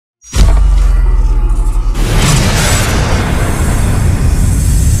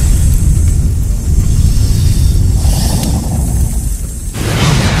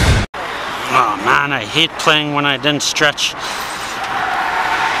hate playing when I didn't stretch.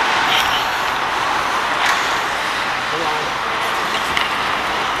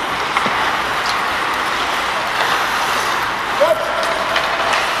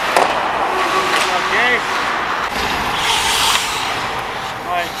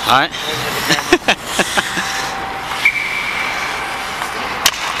 Alright.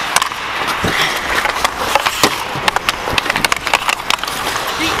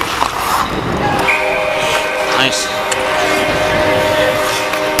 Nice.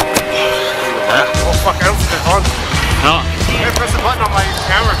 Oh fuck, I don't think it's on. No. I press the button on my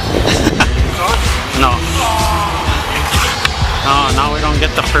camera. It's on? No. No, now we don't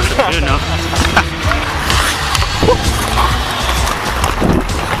get the perfect view, no.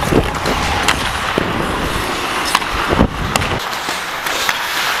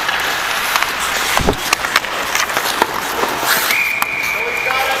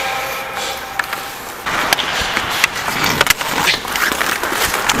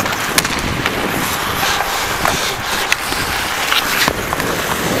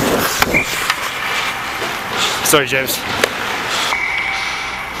 Sorry, James.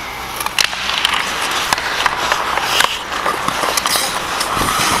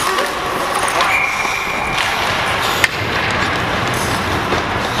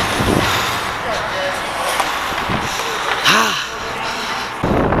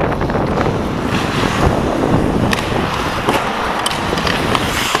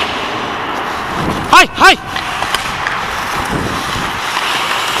 Hi, hi!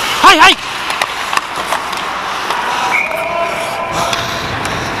 Hi, hi!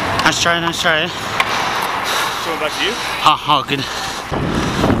 Nice try, nice try. Going back to you? Oh, good.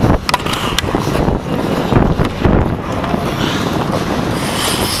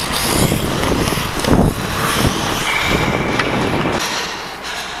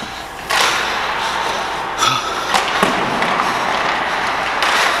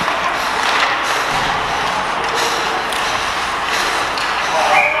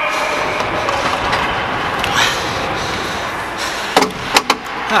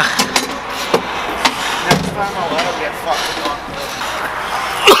 Next time I'll let him get fucked on.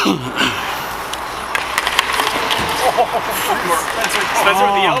 Spencer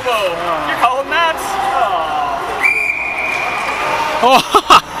with the elbow. You're calling that? Oh.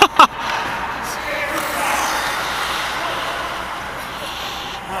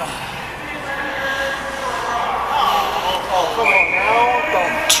 Come on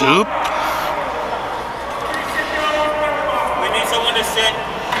now. Troop. We need someone to sit.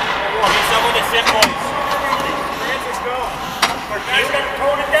 We need someone to sit, boys. Francis, go. You can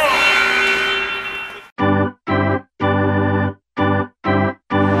tone it down.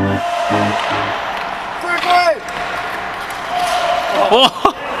 Oh.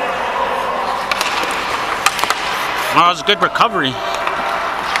 That was a good recovery.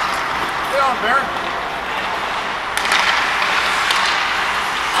 Get on, Baron.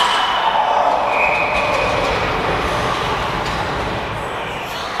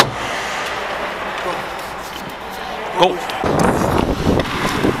 Go.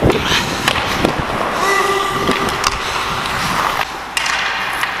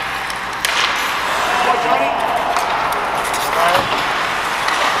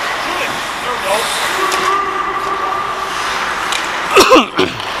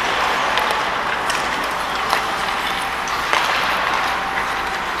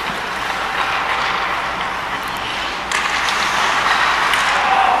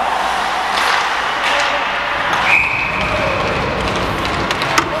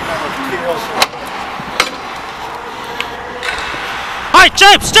 Hi,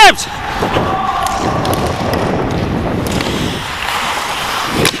 James, James!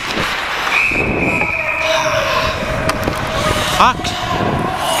 Fuck.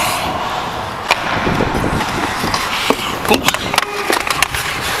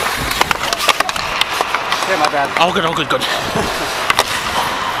 Okay, my bad. Oh, good, oh, good, good.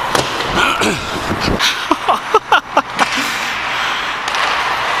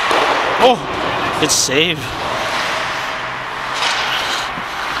 Oh, good save.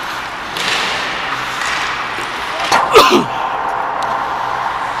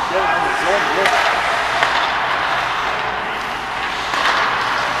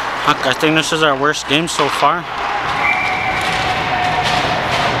 Fuck, I think this is our worst game so far.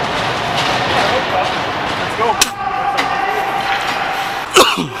 Let's go.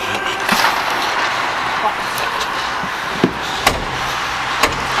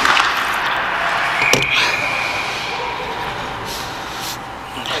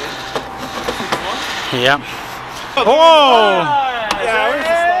 Yeah. Oh! Yeah, where's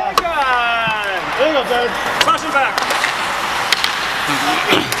the stop? There you go,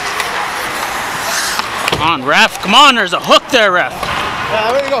 Come on, ref. Come on, there's a hook there, ref.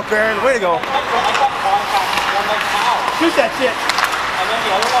 Yeah, way to go, Baron. Way to go. Shoot that shit.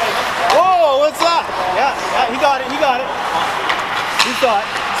 Whoa, what's that? Yeah, he got it. He got it. He saw it.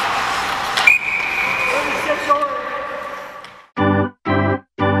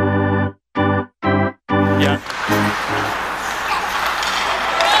 Yeah.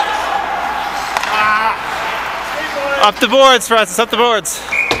 Up the boards, Francis, up the boards.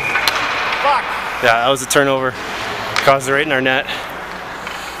 Fuck. Yeah, that was a turnover. Caused it right in our net.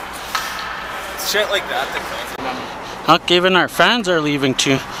 Shit like that that causes them. Huck, even our fans are leaving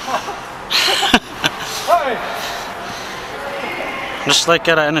too. Just like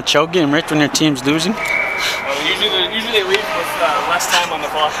at an NHL game, right? When your team's losing. Usually they leave with less time on the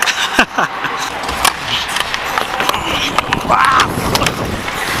clock.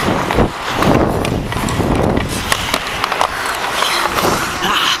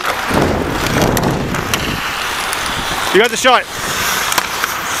 You got the shot.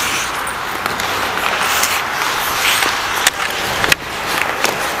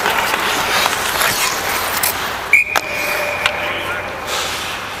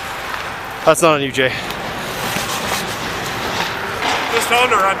 That's not on you, Jay. Just tell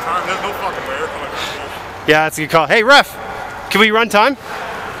him to run time. There's no fucking player coming. Yeah, that's a good call. Hey, ref, can we run time?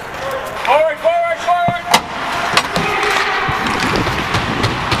 Forward, forward, forward!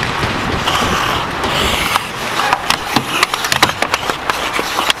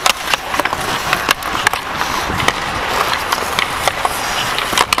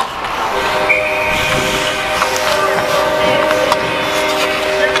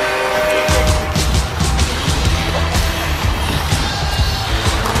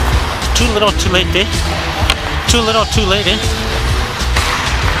 Too little, too late, eh? Too little, too late, eh?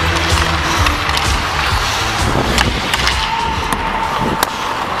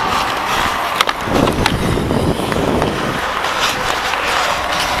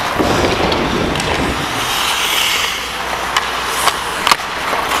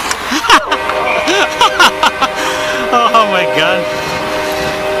 Oh my god.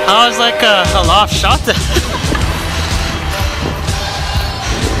 That was like a loft shot there.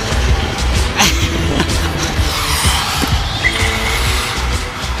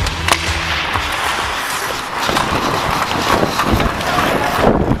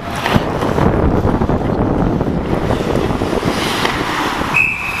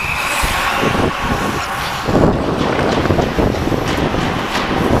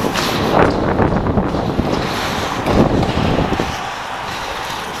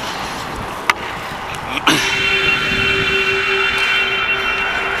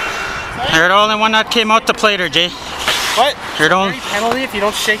 You're the only one that came out to play there, Jay. What? You're the only, Penalty if you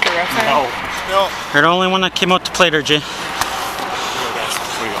don't shake the ref's hand? No. you're the only one that came out to play there, Jay.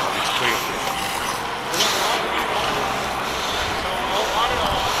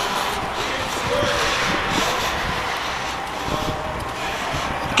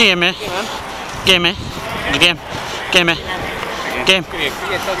 Game, eh? Game, eh? Game. Game, eh? Game.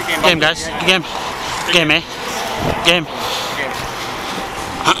 Game, guys. Game. Game, eh? Game.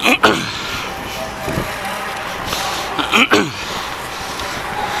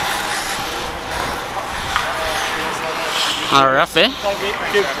 All right, eh?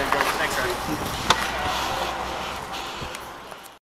 Thanks,